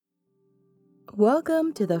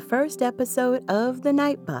Welcome to the first episode of The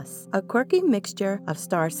Night Bus, a quirky mixture of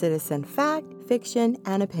Star Citizen fact, fiction,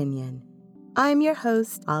 and opinion. I'm your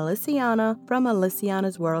host, Aliciana from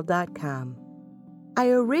alicianasworld.com. I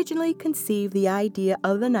originally conceived the idea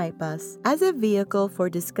of The Night Bus as a vehicle for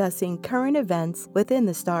discussing current events within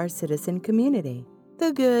the Star Citizen community.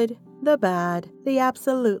 The good, the bad, the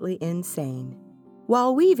absolutely insane,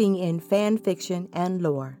 while weaving in fan fiction and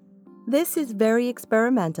lore. This is very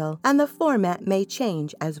experimental, and the format may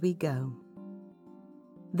change as we go.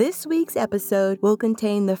 This week's episode will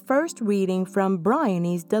contain the first reading from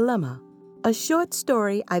Bryony's Dilemma, a short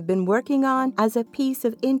story I've been working on as a piece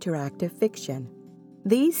of interactive fiction.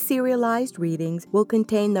 These serialized readings will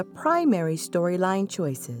contain the primary storyline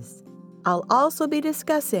choices. I'll also be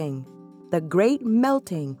discussing The Great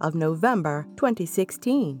Melting of November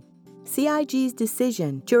 2016, CIG's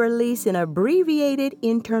decision to release an abbreviated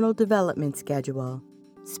internal development schedule.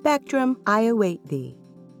 Spectrum, I await thee.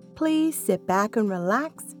 Please sit back and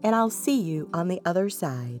relax, and I'll see you on the other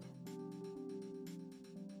side.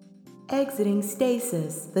 Exiting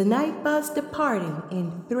stasis, the night bus departing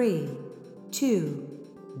in 3, 2,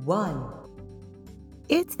 1.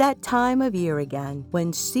 It's that time of year again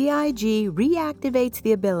when CIG reactivates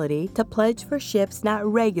the ability to pledge for ships not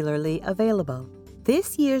regularly available.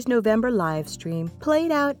 This year's November livestream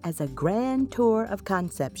played out as a grand tour of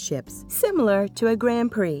concept ships, similar to a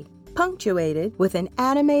Grand Prix, punctuated with an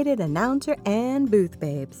animated announcer and booth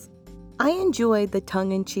babes. I enjoyed the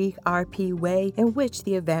tongue-in-cheek RP way in which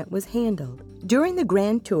the event was handled. During the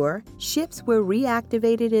grand tour, ships were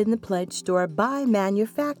reactivated in the pledge store by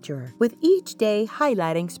manufacturer, with each day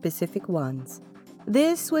highlighting specific ones.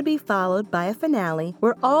 This would be followed by a finale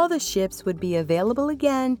where all the ships would be available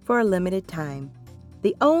again for a limited time.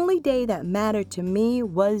 The only day that mattered to me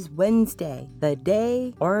was Wednesday, the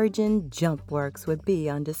day Origin JumpWorks would be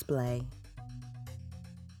on display.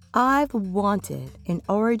 I've wanted an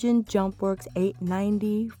Origin JumpWorks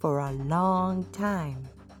 890 for a long time.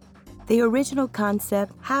 The original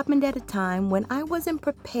concept happened at a time when I wasn't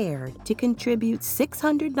prepared to contribute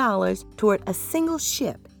 $600 toward a single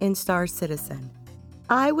ship in Star Citizen.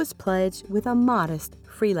 I was pledged with a modest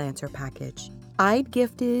freelancer package. I'd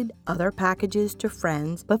gifted other packages to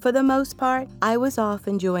friends, but for the most part, I was off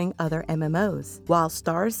enjoying other MMOs, while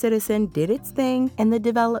Star Citizen did its thing in the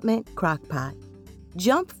development crockpot.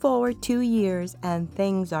 Jump forward 2 years and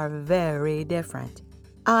things are very different.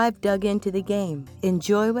 I've dug into the game,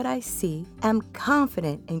 enjoy what I see, am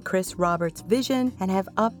confident in Chris Roberts' vision, and have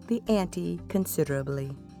upped the ante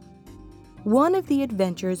considerably. One of the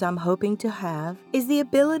adventures I'm hoping to have is the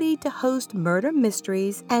ability to host murder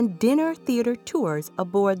mysteries and dinner theater tours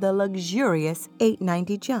aboard the luxurious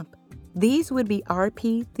 890 Jump. These would be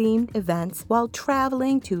RP-themed events while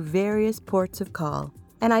traveling to various ports of call,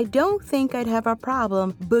 and I don't think I'd have a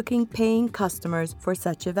problem booking paying customers for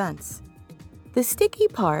such events. The sticky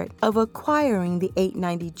part of acquiring the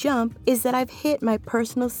 890 Jump is that I've hit my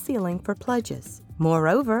personal ceiling for pledges.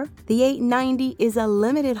 Moreover, the 890 is a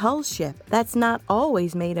limited hull ship that's not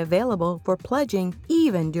always made available for pledging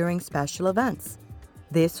even during special events.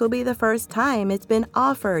 This will be the first time it's been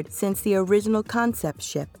offered since the original concept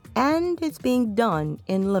ship, and it's being done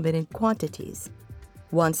in limited quantities.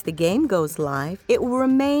 Once the game goes live, it will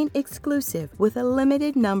remain exclusive with a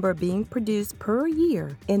limited number being produced per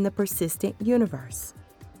year in the persistent universe.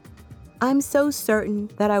 I'm so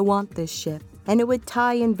certain that I want this ship, and it would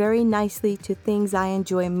tie in very nicely to things I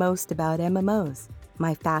enjoy most about MMOs,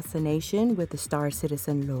 my fascination with the Star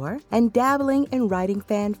Citizen lore, and dabbling in writing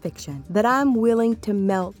fan fiction that I'm willing to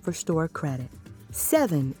melt for store credit.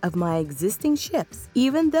 7 of my existing ships,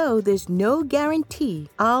 even though there's no guarantee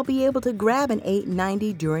I'll be able to grab an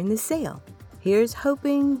 890 during the sale. Here's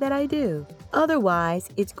hoping that I do. Otherwise,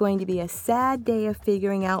 it's going to be a sad day of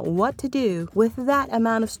figuring out what to do with that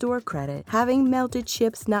amount of store credit, having melted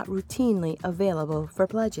ships not routinely available for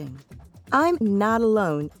pledging. I'm not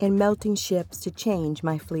alone in melting ships to change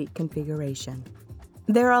my fleet configuration.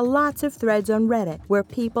 There are lots of threads on Reddit where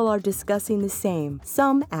people are discussing the same,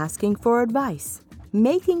 some asking for advice.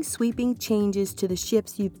 Making sweeping changes to the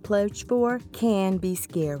ships you've pledged for can be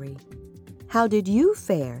scary. How did you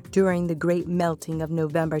fare during the Great Melting of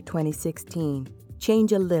November 2016?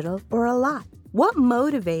 Change a little or a lot? What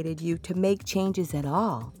motivated you to make changes at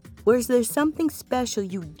all? Was there something special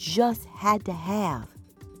you just had to have?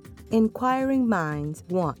 Inquiring minds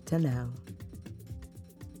want to know.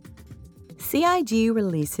 CIG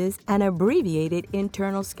releases an abbreviated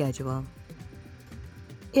internal schedule.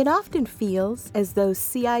 It often feels as though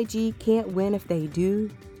CIG can't win if they do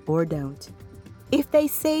or don't. If they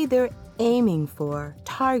say there aiming for,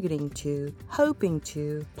 targeting to, hoping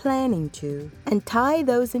to, planning to, and tie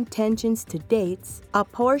those intentions to dates, a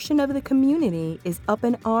portion of the community is up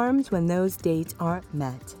in arms when those dates aren't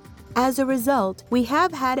met. As a result, we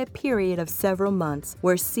have had a period of several months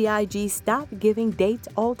where CIG stopped giving dates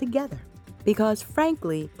altogether because,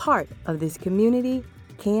 frankly, part of this community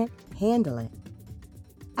can't handle it.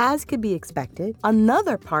 As could be expected,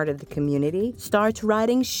 another part of the community starts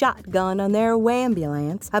riding shotgun on their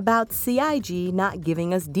wambulance about CIG not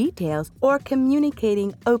giving us details or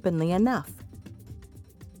communicating openly enough.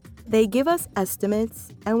 They give us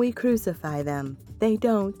estimates and we crucify them. They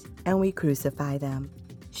don't and we crucify them.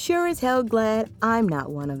 Sure as hell glad I'm not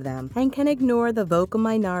one of them and can ignore the vocal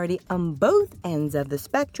minority on both ends of the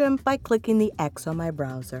spectrum by clicking the X on my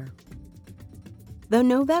browser. The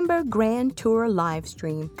November Grand Tour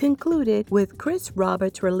livestream concluded with Chris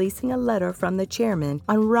Roberts releasing a letter from the chairman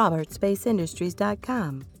on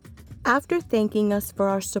robertspaceindustries.com. After thanking us for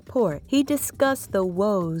our support, he discussed the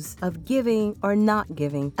woes of giving or not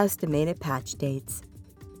giving estimated patch dates.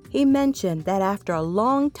 He mentioned that after a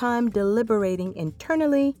long time deliberating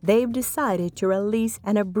internally, they've decided to release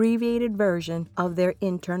an abbreviated version of their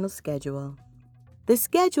internal schedule. The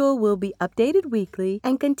schedule will be updated weekly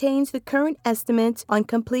and contains the current estimates on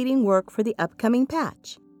completing work for the upcoming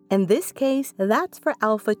patch. In this case, that's for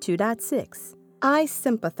Alpha 2.6. I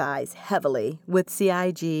sympathize heavily with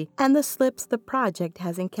CIG and the slips the project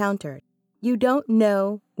has encountered. You don't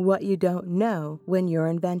know what you don't know when you're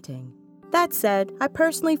inventing. That said, I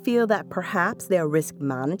personally feel that perhaps their risk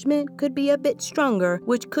management could be a bit stronger,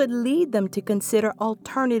 which could lead them to consider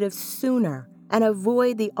alternatives sooner and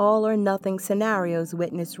avoid the all-or-nothing scenarios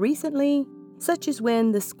witnessed recently, such as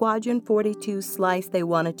when the Squadron 42 slice they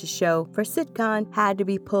wanted to show for SitCon had to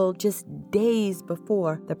be pulled just days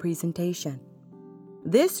before the presentation.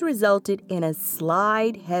 This resulted in a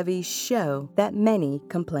slide-heavy show that many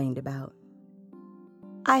complained about.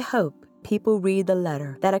 I hope people read the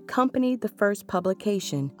letter that accompanied the first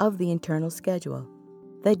publication of the internal schedule.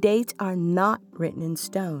 The dates are not written in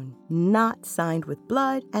stone, not signed with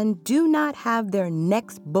blood, and do not have their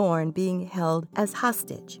next born being held as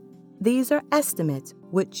hostage. These are estimates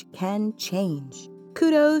which can change.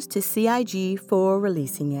 Kudos to CIG for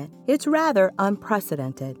releasing it. It's rather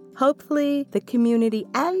unprecedented. Hopefully, the community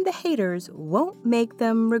and the haters won't make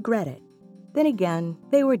them regret it. Then again,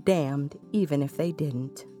 they were damned even if they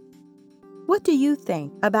didn't. What do you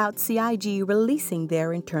think about CIG releasing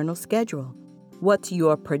their internal schedule? What's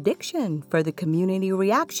your prediction for the community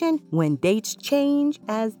reaction when dates change,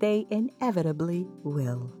 as they inevitably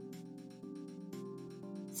will?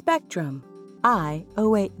 Spectrum, I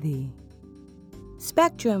await thee.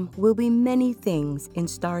 Spectrum will be many things in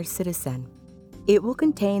Star Citizen. It will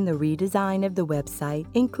contain the redesign of the website,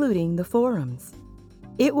 including the forums.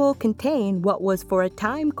 It will contain what was for a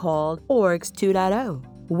time called Orgs 2.0,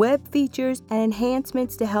 web features and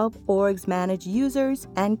enhancements to help orgs manage users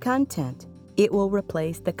and content. It will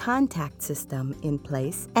replace the contact system in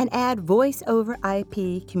place and add voice over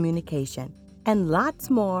IP communication, and lots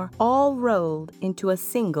more, all rolled into a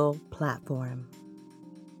single platform.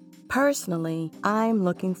 Personally, I'm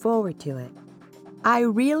looking forward to it. I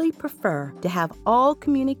really prefer to have all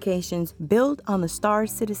communications built on the Star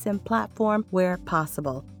Citizen platform where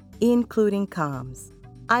possible, including comms.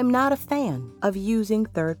 I'm not a fan of using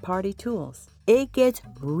third-party tools. It gets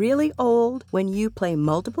really old when you play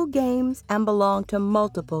multiple games and belong to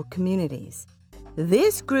multiple communities.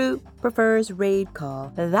 This group prefers Raid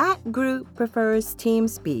Call. That group prefers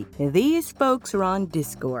TeamSpeak. These folks are on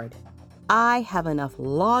Discord. I have enough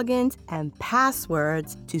logins and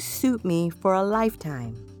passwords to suit me for a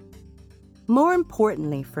lifetime. More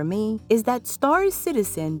importantly for me is that Star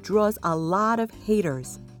Citizen draws a lot of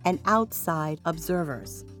haters and outside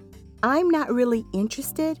observers. I'm not really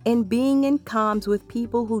interested in being in comms with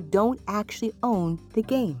people who don't actually own the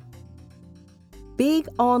game. Big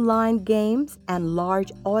online games and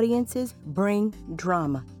large audiences bring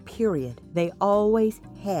drama, period. They always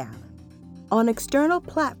have. On external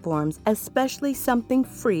platforms, especially something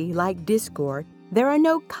free like Discord, there are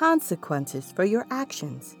no consequences for your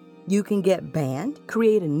actions. You can get banned,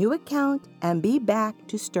 create a new account, and be back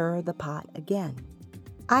to stir the pot again.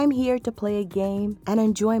 I'm here to play a game and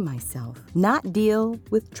enjoy myself, not deal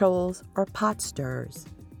with trolls or pot stirrers.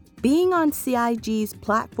 Being on CIG's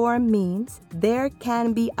platform means there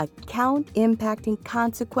can be account-impacting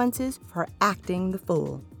consequences for acting the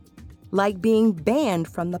fool, like being banned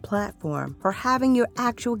from the platform or having your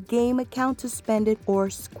actual game account suspended or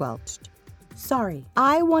squelched. Sorry,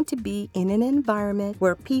 I want to be in an environment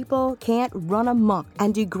where people can't run amok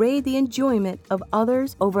and degrade the enjoyment of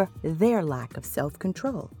others over their lack of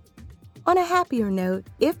self-control. On a happier note,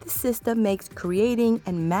 if the system makes creating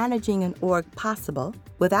and managing an org possible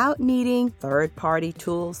without needing third-party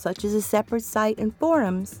tools such as a separate site and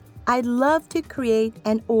forums, I'd love to create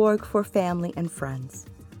an org for family and friends.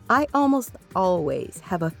 I almost always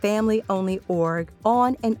have a family-only org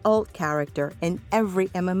on an alt character in every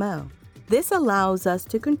MMO. This allows us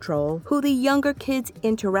to control who the younger kids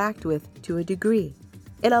interact with to a degree.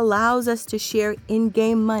 It allows us to share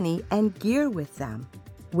in-game money and gear with them.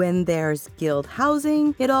 When there's guild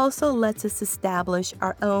housing, it also lets us establish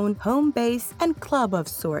our own home base and club of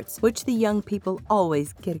sorts, which the young people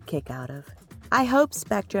always get a kick out of. I hope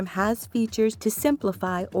Spectrum has features to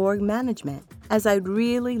simplify org management, as I'd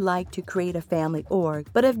really like to create a family org,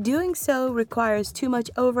 but if doing so requires too much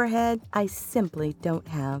overhead, I simply don't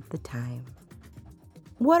have the time.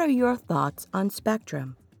 What are your thoughts on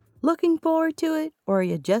Spectrum? Looking forward to it, or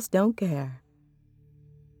you just don't care?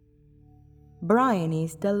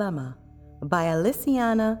 Bryony's Dilemma by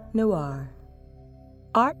Aliciana Noir.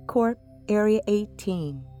 ArcCorp, Area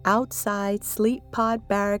 18, outside Sleep Pod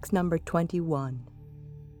Barracks number 21.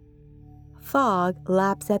 Fog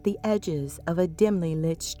laps at the edges of a dimly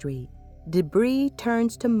lit street. Debris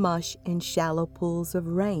turns to mush in shallow pools of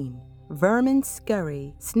rain. Vermin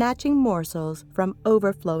scurry, snatching morsels from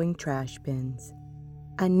overflowing trash bins.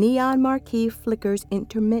 A neon marquee flickers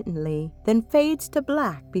intermittently, then fades to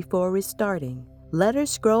black before restarting.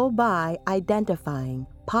 Letters scroll by identifying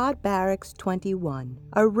Pod Barracks 21,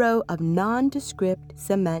 a row of nondescript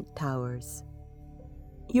cement towers.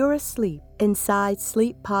 You're asleep inside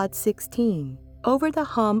Sleep Pod 16. Over the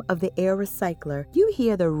hum of the air recycler, you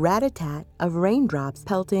hear the rat-a-tat of raindrops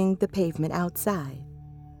pelting the pavement outside.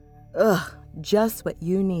 Ugh, just what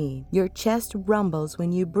you need. Your chest rumbles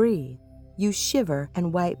when you breathe. You shiver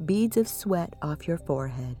and wipe beads of sweat off your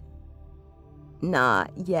forehead.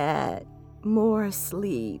 Not yet. More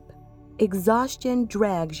sleep. Exhaustion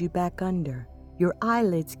drags you back under. Your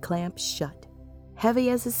eyelids clamp shut. Heavy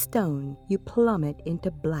as a stone, you plummet into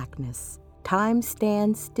blackness. Time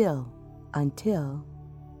stands still until...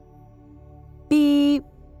 Beep,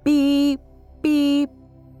 beep, beep.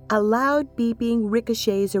 A loud beeping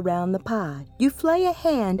ricochets around the pod. You flay a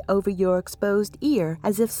hand over your exposed ear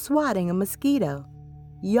as if swatting a mosquito.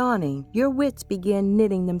 Yawning, your wits begin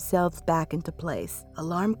knitting themselves back into place.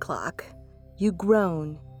 Alarm clock. You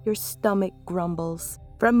groan. Your stomach grumbles.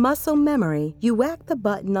 From muscle memory, you whack the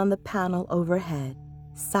button on the panel overhead.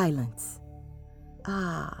 Silence.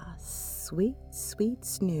 Ah, sweet, sweet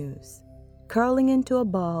snooze. Curling into a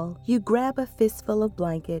ball, you grab a fistful of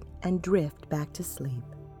blanket and drift back to sleep.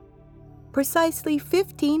 Precisely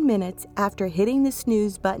 15 minutes after hitting the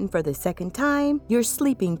snooze button for the second time, your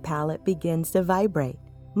sleeping palate begins to vibrate.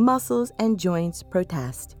 Muscles and joints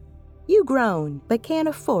protest. You groan, but can't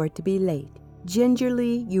afford to be late.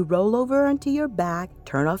 Gingerly, you roll over onto your back,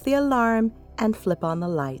 turn off the alarm, and flip on the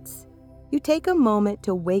lights. You take a moment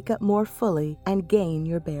to wake up more fully and gain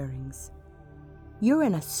your bearings. You're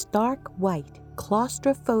in a stark white,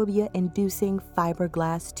 claustrophobia-inducing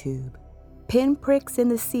fiberglass tube. Pinpricks in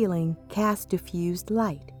the ceiling cast diffused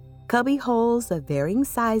light. Cubby holes of varying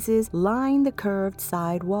sizes line the curved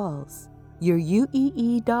side walls. Your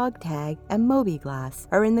UEE dog tag and Mobi-Glass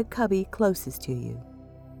are in the cubby closest to you.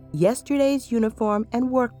 Yesterday's uniform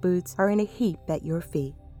and work boots are in a heap at your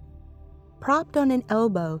feet. Propped on an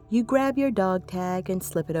elbow, you grab your dog tag and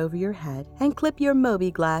slip it over your head and clip your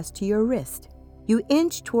Mobi-Glass to your wrist. You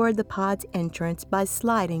inch toward the pod's entrance by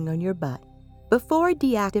sliding on your butt. Before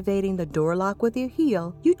deactivating the door lock with your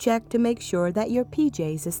heel, you check to make sure that your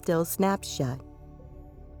PJs are still snapped shut.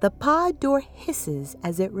 The pod door hisses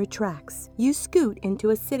as it retracts. You scoot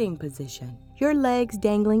into a sitting position, your legs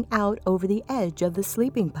dangling out over the edge of the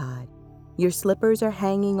sleeping pod. Your slippers are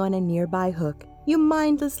hanging on a nearby hook. You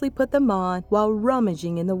mindlessly put them on while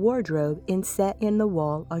rummaging in the wardrobe inset in the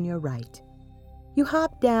wall on your right. You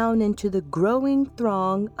hop down into the growing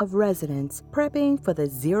throng of residents prepping for the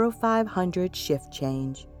 0500 shift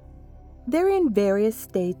change. They're in various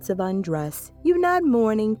states of undress. You nod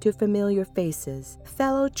morning to familiar faces,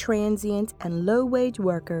 fellow transients and low-wage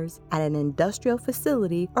workers at an industrial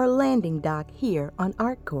facility or landing dock here on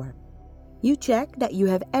ArcCorp. You check that you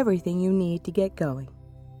have everything you need to get going.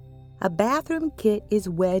 A bathroom kit is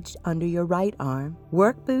wedged under your right arm,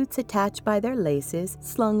 work boots attached by their laces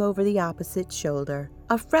slung over the opposite shoulder.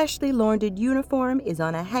 A freshly laundered uniform is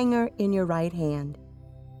on a hanger in your right hand.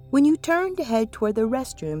 When you turn to head toward the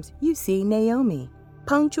restrooms, you see Naomi.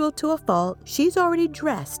 Punctual to a fault, she's already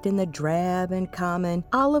dressed in the drab and common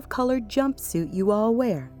olive-colored jumpsuit you all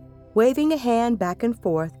wear. Waving a hand back and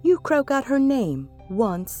forth, you croak out her name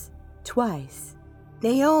once, twice.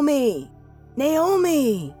 Naomi!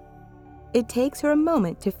 Naomi! It takes her a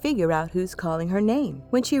moment to figure out who's calling her name.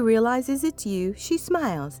 When she realizes it's you, she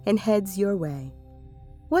smiles and heads your way.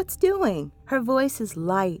 "What's doing?" Her voice is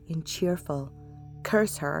light and cheerful.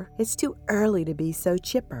 Curse her, it's too early to be so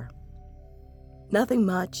chipper. "Nothing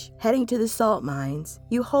much. Heading to the salt mines."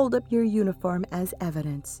 You hold up your uniform as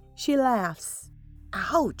evidence. She laughs.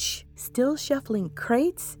 "Ouch!" Still shuffling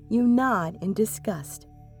crates? You nod in disgust.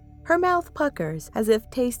 Her mouth puckers as if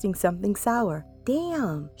tasting something sour.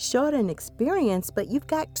 "Damn, short in experience, but you've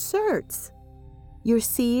got certs." You're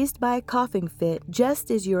seized by a coughing fit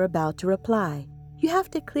just as you're about to reply. You have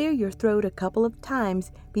to clear your throat a couple of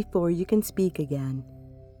times before you can speak again.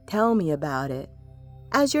 "Tell me about it."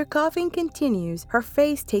 As your coughing continues, her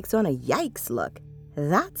face takes on a yikes look.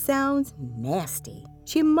 "That sounds nasty."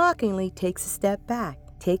 She mockingly takes a step back.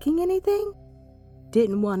 "Taking anything?"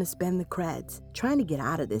 "Didn't want to spend the creds. Trying to get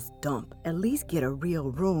out of this dump. At least get a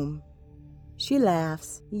real room." She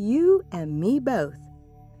laughs. "You and me both."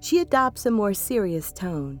 She adopts a more serious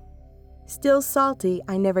tone. "Still salty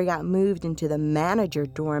I never got moved into the manager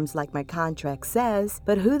dorms like my contract says,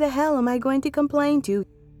 but who the hell am I going to complain to?"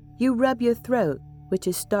 You rub your throat, which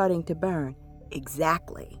is starting to burn.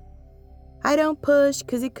 "Exactly." "I don't push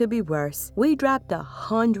 'cause it could be worse. We dropped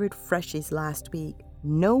 100 freshies last week.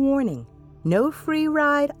 No warning. No free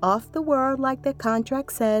ride off the world like the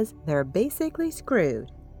contract says. They're basically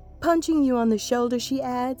screwed." Punching you on the shoulder, she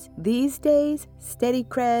adds, "These days, steady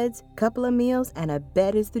creds, couple of meals, and a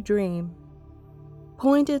bed is the dream."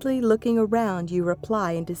 Pointedly looking around, you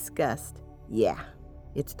reply in disgust, "Yeah,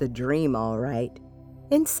 it's the dream all right."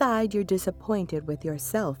 Inside, you're disappointed with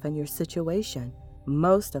yourself and your situation.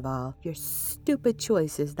 Most of all, your stupid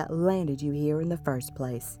choices that landed you here in the first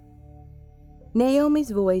place.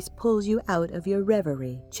 Naomi's voice pulls you out of your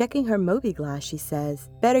reverie. Checking her Moby glass, she says,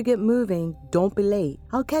 "Better get moving. Don't be late.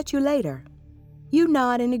 I'll catch you later." You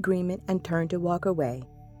nod in agreement and turn to walk away.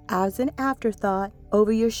 As an afterthought,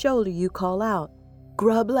 over your shoulder you call out,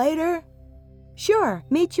 "Grub later?" "Sure,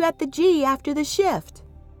 meet you at the G after the shift."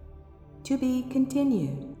 To be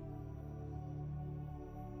continued.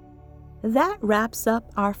 That wraps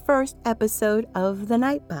up our first episode of The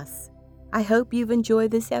Night Bus. I hope you've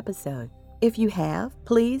enjoyed this episode. If you have,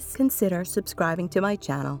 please consider subscribing to my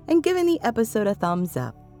channel and giving the episode a thumbs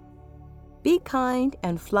up. Be kind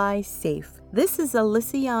and fly safe. This is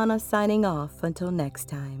Alyciana signing off until next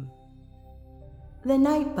time. The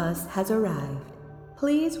night bus has arrived.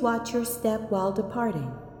 Please watch your step while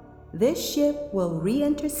departing. This ship will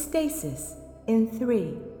re-enter stasis in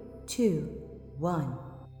 3, 2, 1.